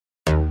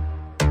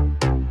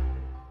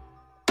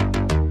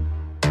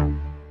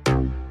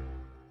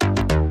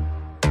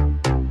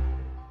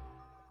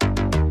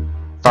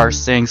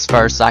First things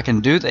first, I can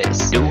do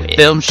this. Do it.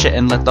 Film shit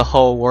and let the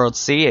whole world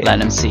see it. Let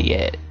them see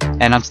it.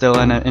 And I'm still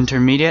in an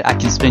intermediate, I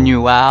can spin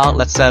you out.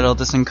 Let's settle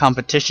this in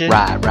competition.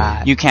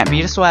 Right. You can't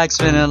beat a swag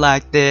spinner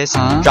like this,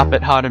 huh? Drop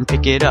it hard and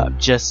pick it up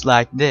just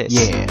like this.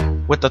 Yeah.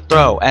 With a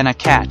throw and a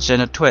catch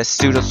and a twist,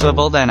 pseudo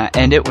swivel, then I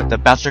end it with a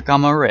bounce trick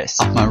on my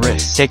wrist. Off my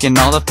wrist. Taking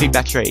all the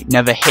feedback straight,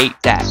 never hate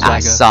that. Swagger. I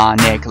saw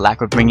Nick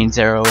like we're bringing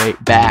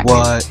 08 back.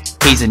 What?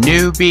 He's a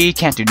newbie,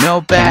 can't do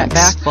no backs.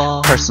 Can't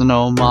backball.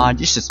 Personal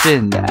mod, you should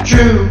spin that.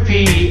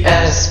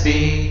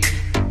 trUPSB,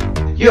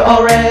 you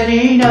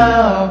already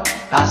know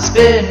I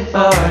spin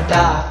for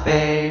die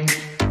fame.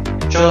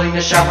 Trolling the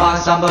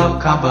shopbox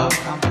combo.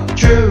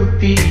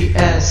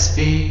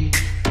 trUPSB,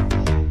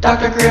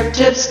 Dr. Grip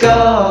Tips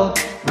Gold.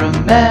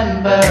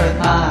 Remember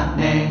my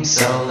name,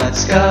 so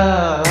let's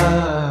go.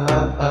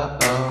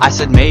 I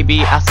said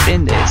maybe I'll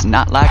spin this,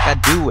 not like I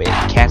do it.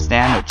 Can't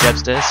stand no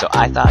jebster, so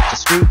I thought to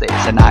screw this.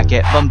 And I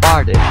get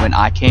bombarded when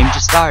I came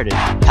just started.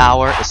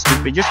 Power is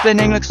stupid, your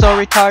spinning looks so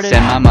retarded.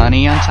 Send my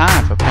money on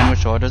time for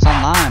penwich orders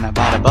online. I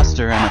bought a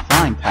buster and a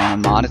flying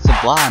pan, mod it's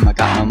sublime. I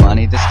got no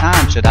money this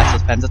time, should I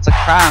suspend? It's a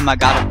crime. I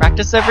gotta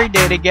practice every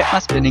day to get my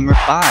spinning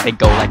refined. They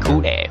go like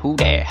who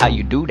that, how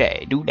you do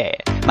that.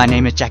 My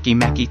name is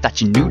JackyMacky, thought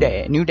you knew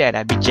that.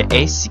 I beat your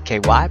ACKY,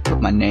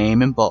 put my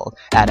name in bold.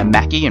 Add a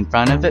Macky in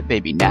front of it,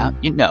 baby, now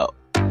you know.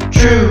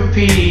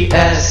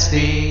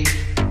 trUPSB,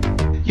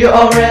 you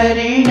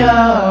already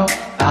know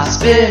I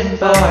spin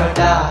for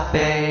die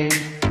fame.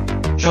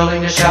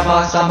 Trolling the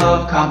shopbox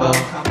combo.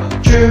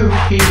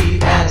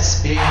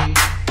 trUPSB,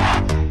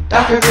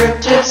 Dr. Grip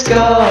Tips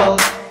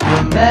Gold.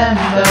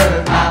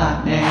 Remember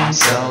my name,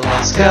 so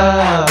let's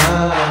go.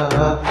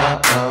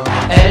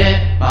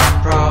 Edit my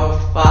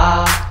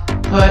profile,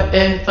 put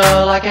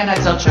info like an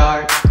Excel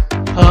chart.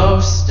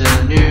 Post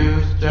a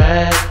new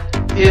thread,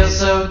 feels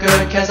so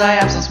good cause I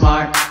am so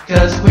smart.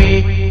 Cause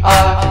we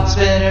are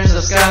spinners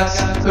of scucks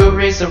who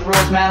reads the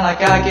rules, man,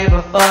 like I give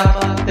a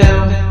fuck.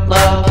 Film,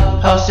 love,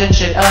 posting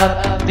shit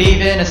up,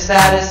 leaving a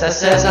status that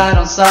says I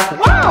don't suck.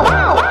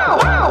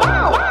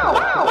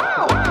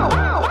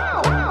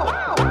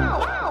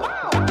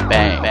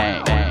 Bang,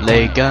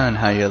 lay gun,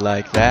 how you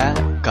like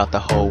that? Got the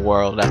whole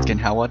world asking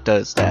how I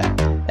does that.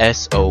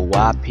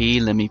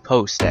 SOYP, let me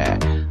post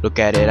that. Look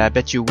at it, I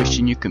bet you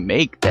wishing you could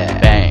make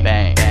that. Bang,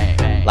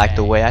 like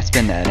the way I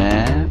spin that,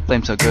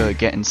 Flame so good,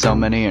 getting so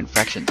many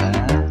infractions,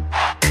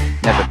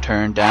 Never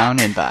turn down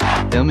invite.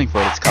 Filming for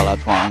this call out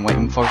one,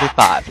 waiting for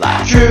V5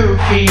 live.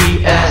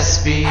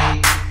 trUPSB,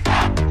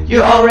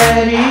 you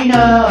already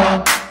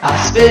know I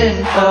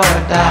spin for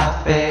die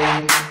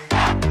fame.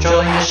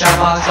 Trolling the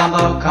shopbox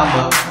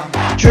combo.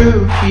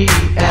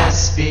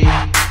 trUPSB,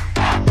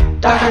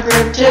 Dr.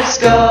 Grip Tips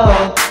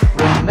Gold.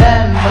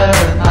 Remember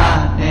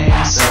my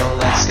name, so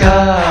let's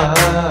go.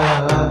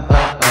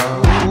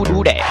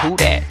 Who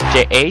that?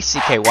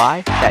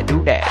 JACKY, that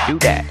do that.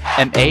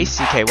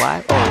 MACKY,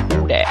 oh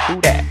who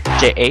that?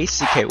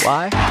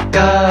 JACKY,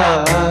 Go.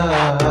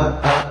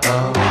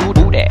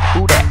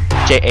 who that?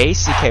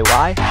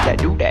 JACKY, that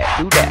do that.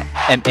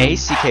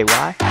 MACKY,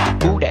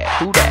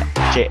 who that?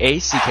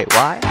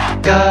 JACKY.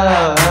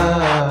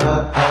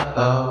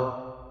 Go.